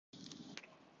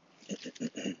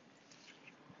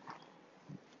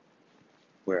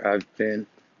Where I've been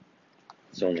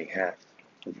is only half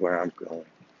of where I'm going.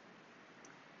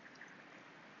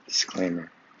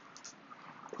 Disclaimer,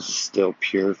 this is still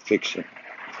pure fiction.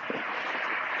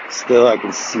 Still, I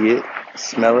can see it,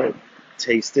 smell it,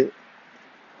 taste it,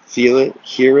 feel it,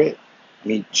 hear it.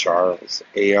 Meet Charles,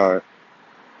 AR,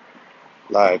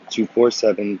 live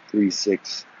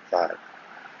 247-365.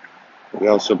 We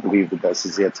also believe the best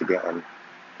is yet to come,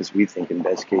 because we think in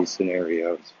best case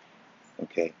scenarios.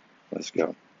 Okay, let's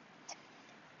go.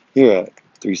 Here at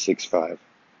 365,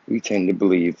 we tend to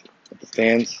believe that the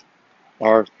fans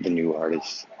are the new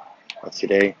artists of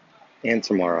today and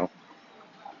tomorrow.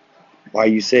 Why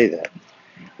you say that?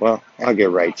 Well, I'll get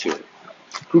right to it.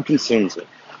 Who consumes it?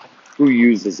 Who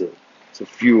uses it to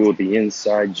fuel the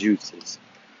inside juices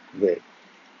of it?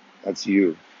 That's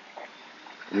you.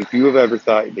 And if you have ever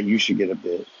thought that you should get a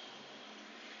bit,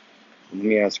 let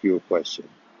me ask you a question.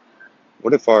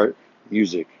 What if art,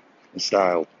 music, and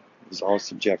style is all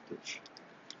subjective,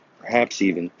 perhaps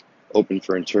even open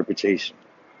for interpretation?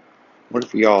 What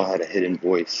if we all had a hidden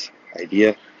voice,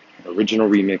 idea, an original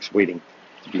remix waiting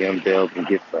to be unveiled and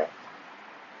gift wrapped?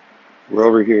 We're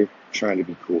over here trying to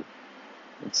be cool.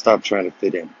 Let's stop trying to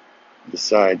fit in.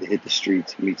 Decide to hit the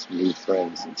streets and meet some new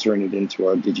friends and turn it into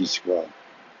our digi squad.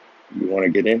 You want to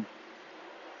get in?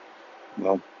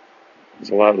 Well,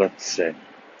 there's a lot left to say.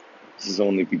 This is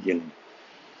only beginning.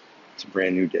 It's a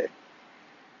brand new day.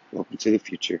 Welcome to the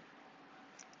future.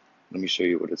 Let me show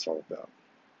you what it's all about.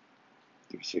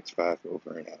 365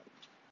 over and out.